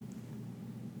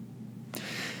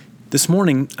This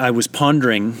morning, I was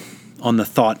pondering on the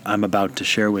thought I'm about to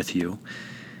share with you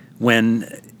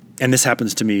and this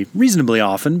happens to me reasonably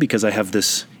often because I have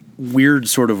this weird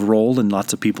sort of role in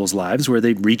lots of people's lives where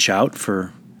they reach out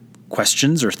for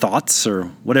questions or thoughts or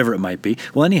whatever it might be.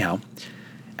 Well, anyhow,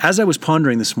 as I was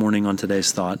pondering this morning on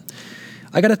today's thought,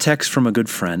 I got a text from a good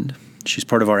friend. She's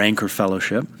part of our Anchor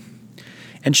Fellowship.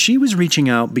 And she was reaching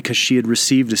out because she had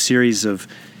received a series of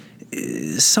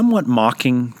somewhat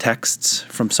mocking texts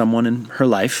from someone in her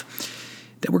life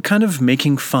that were kind of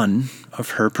making fun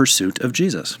of her pursuit of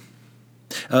Jesus,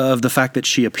 of the fact that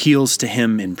she appeals to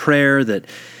him in prayer, that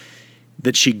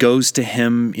she goes to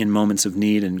him in moments of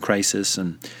need and crisis.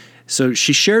 And so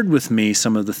she shared with me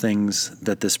some of the things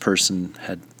that this person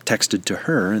had texted to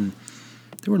her, and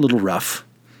they were a little rough.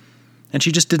 And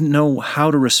she just didn't know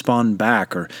how to respond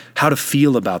back or how to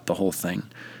feel about the whole thing.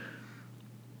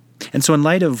 And so in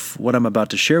light of what I'm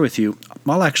about to share with you,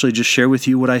 I'll actually just share with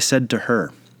you what I said to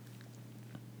her.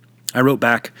 I wrote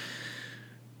back,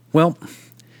 well,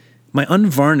 my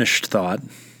unvarnished thought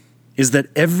is that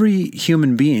every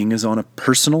human being is on a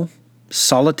personal,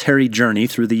 solitary journey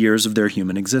through the years of their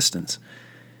human existence.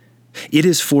 It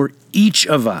is for each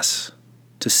of us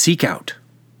to seek out,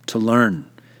 to learn,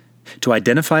 to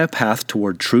identify a path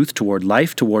toward truth, toward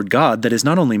life, toward God that is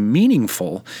not only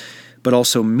meaningful, but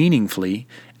also meaningfully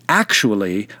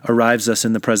actually arrives us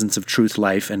in the presence of truth,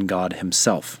 life, and God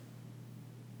himself.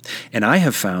 And I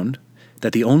have found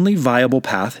that the only viable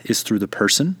path is through the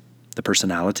person, the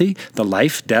personality, the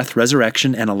life, death,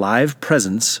 resurrection, and alive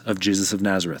presence of Jesus of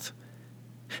Nazareth.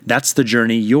 That's the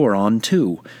journey you're on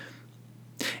too.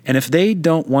 And if they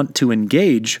don't want to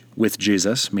engage with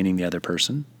Jesus, meaning the other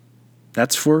person,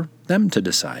 that's for them to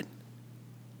decide.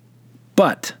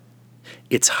 But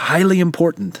it's highly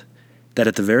important that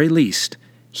at the very least,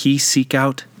 he seek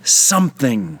out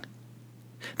something.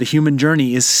 The human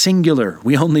journey is singular.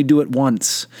 We only do it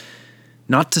once.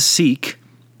 Not to seek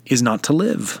is not to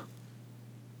live.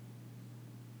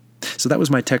 So that was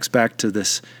my text back to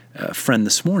this friend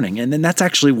this morning. And then that's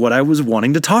actually what I was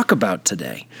wanting to talk about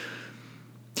today.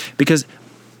 Because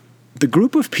the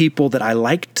group of people that I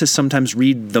like to sometimes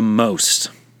read the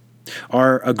most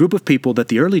are a group of people that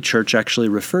the early church actually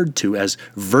referred to as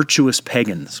virtuous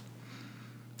pagans.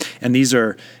 And these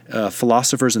are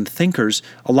philosophers and thinkers,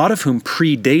 a lot of whom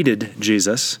predated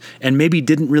Jesus and maybe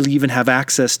didn't really even have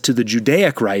access to the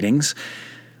Judaic writings.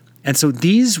 And so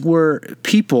these were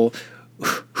people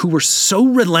who were so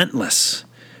relentless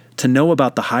to know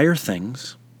about the higher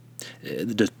things,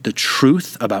 the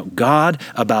truth about God,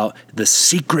 about the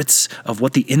secrets of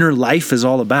what the inner life is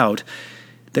all about,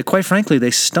 that quite frankly,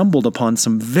 they stumbled upon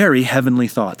some very heavenly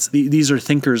thoughts. These are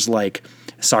thinkers like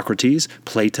Socrates,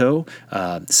 Plato,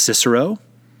 Cicero.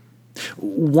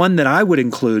 One that I would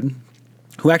include,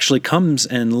 who actually comes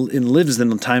and lives in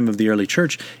the time of the early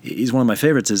church, is one of my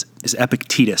favorites, is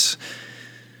Epictetus.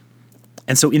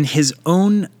 And so in his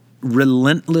own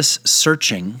relentless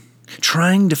searching,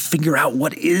 trying to figure out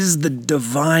what is the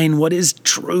divine, what is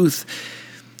truth,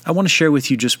 I want to share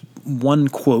with you just one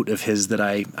quote of his that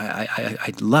I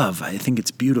love. I think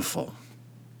it's beautiful.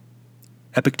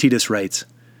 Epictetus writes,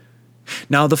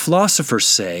 "Now the philosophers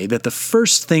say that the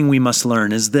first thing we must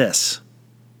learn is this,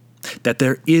 that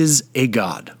there is a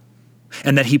God,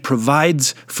 and that he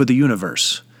provides for the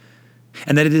universe,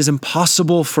 and that it is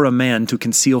impossible for a man to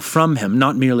conceal from him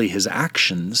not merely his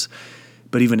actions,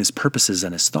 but even his purposes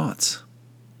and his thoughts.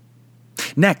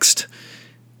 Next,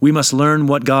 we must learn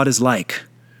what God is like.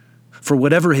 For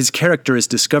whatever his character is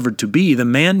discovered to be, the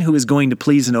man who is going to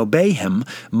please and obey him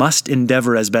must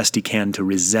endeavor as best he can to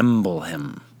resemble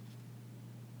him.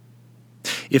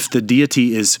 If the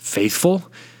deity is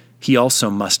faithful, he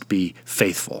also must be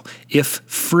faithful. If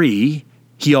free,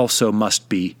 he also must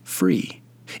be free.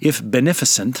 If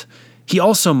beneficent, he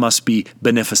also must be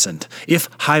beneficent. If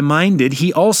high-minded,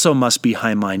 he also must be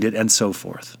high-minded, and so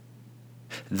forth.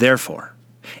 Therefore,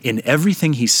 in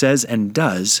everything he says and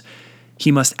does,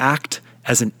 he must act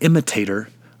as an imitator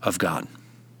of God."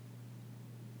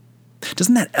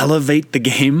 Doesn't that elevate the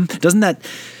game? Doesn't that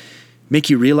make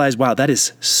you realize, wow, that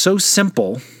is so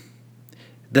simple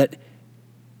that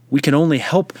we can only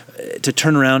help to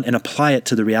turn around and apply it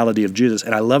to the reality of Jesus?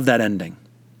 And I love that ending.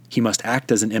 He must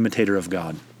act as an imitator of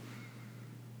God.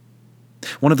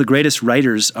 One of the greatest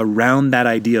writers around that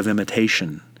idea of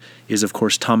imitation is, of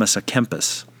course, Thomas à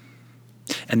Kempis.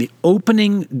 And the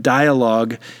opening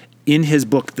dialogue in his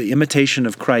book, The Imitation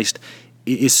of Christ,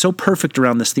 is so perfect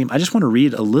around this theme. I just want to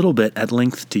read a little bit at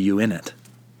length to you in it.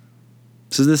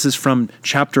 So this is from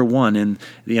chapter 1 in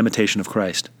The Imitation of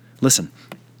Christ. Listen.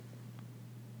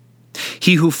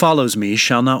 "He who follows me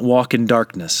shall not walk in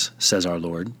darkness, says our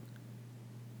Lord,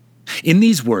 In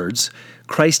these words,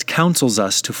 Christ counsels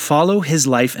us to follow his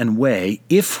life and way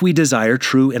if we desire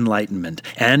true enlightenment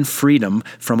and freedom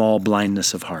from all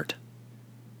blindness of heart.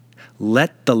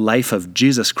 Let the life of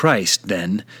Jesus Christ,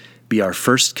 then, be our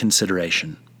first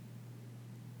consideration.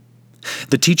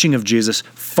 The teaching of Jesus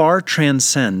far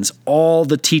transcends all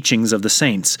the teachings of the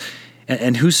saints,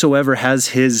 and whosoever has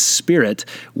his Spirit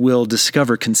will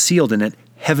discover concealed in it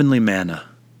heavenly manna.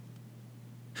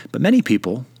 But many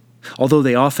people, although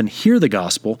they often hear the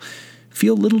gospel,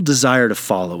 feel little desire to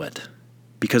follow it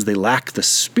because they lack the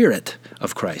Spirit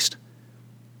of Christ.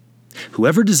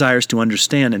 Whoever desires to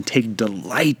understand and take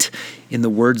delight in the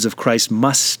words of Christ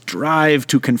must strive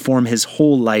to conform his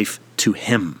whole life to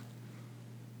him.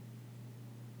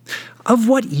 Of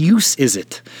what use is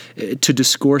it to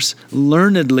discourse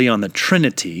learnedly on the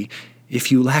Trinity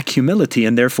if you lack humility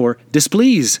and therefore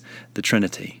displease the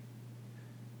Trinity?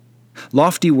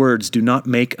 Lofty words do not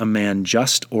make a man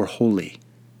just or holy,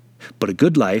 but a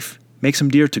good life makes him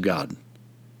dear to God.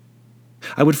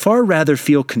 I would far rather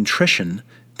feel contrition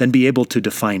than be able to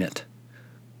define it.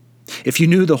 If you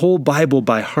knew the whole Bible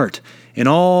by heart and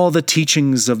all the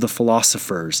teachings of the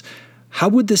philosophers, how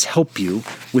would this help you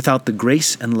without the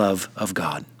grace and love of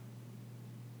God?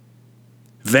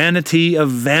 Vanity of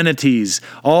vanities,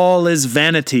 all is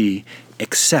vanity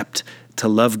except to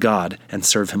love God and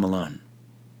serve him alone.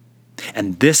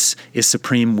 And this is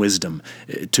supreme wisdom,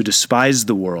 to despise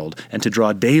the world and to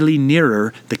draw daily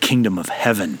nearer the kingdom of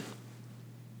heaven.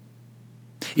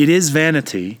 It is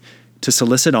vanity to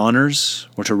solicit honors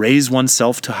or to raise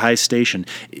oneself to high station.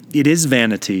 It is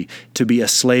vanity to be a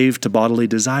slave to bodily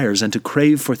desires and to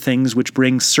crave for things which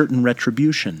bring certain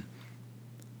retribution.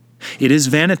 It is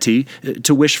vanity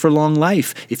to wish for long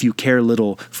life if you care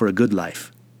little for a good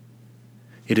life.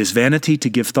 It is vanity to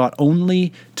give thought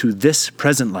only to this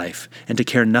present life and to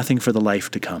care nothing for the life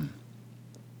to come.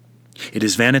 It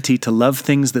is vanity to love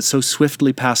things that so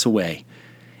swiftly pass away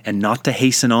and not to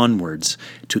hasten onwards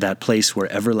to that place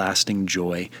where everlasting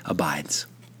joy abides.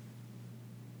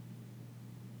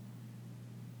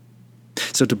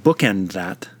 So to bookend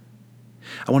that,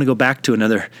 I want to go back to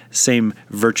another same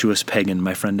virtuous pagan,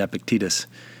 my friend Epictetus,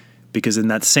 because in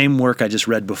that same work I just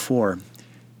read before,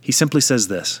 he simply says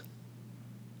this: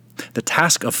 the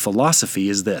task of philosophy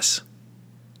is this,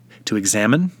 to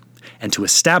examine and to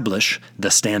establish the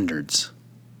standards.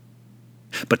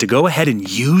 But to go ahead and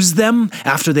use them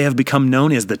after they have become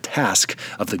known is the task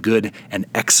of the good and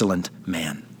excellent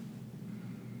man.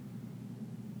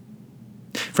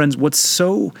 Friends, what's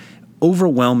so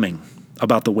overwhelming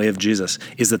about the way of Jesus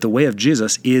is that the way of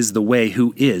Jesus is the way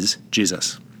who is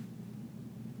Jesus.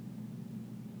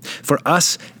 For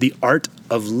us, the art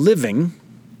of living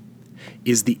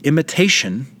is the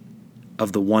imitation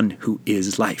of the one who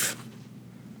is life.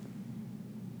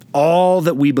 All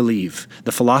that we believe,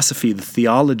 the philosophy, the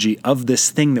theology of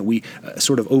this thing that we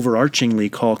sort of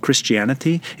overarchingly call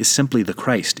Christianity, is simply the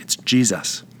Christ. It's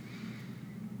Jesus.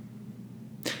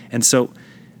 And so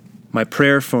my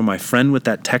prayer for my friend with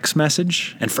that text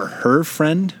message and for her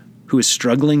friend who is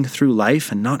struggling through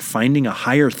life and not finding a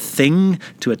higher thing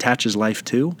to attach his life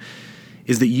to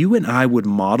is that you and I would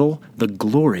model the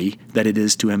glory that it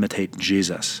is to imitate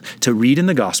Jesus, to read in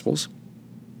the Gospels,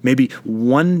 maybe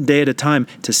one day at a time,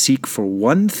 to seek for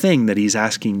one thing that he's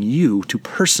asking you to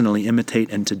personally imitate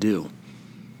and to do.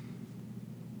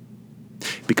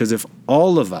 Because if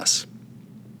all of us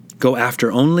go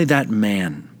after only that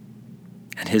man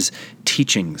and his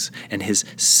teachings and his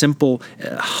simple,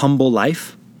 humble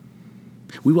life,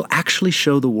 we will actually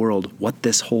show the world what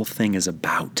this whole thing is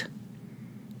about.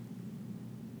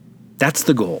 That's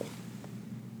the goal.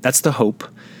 That's the hope.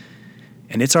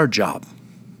 And it's our job.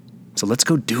 So let's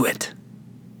go do it.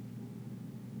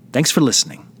 Thanks for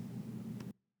listening.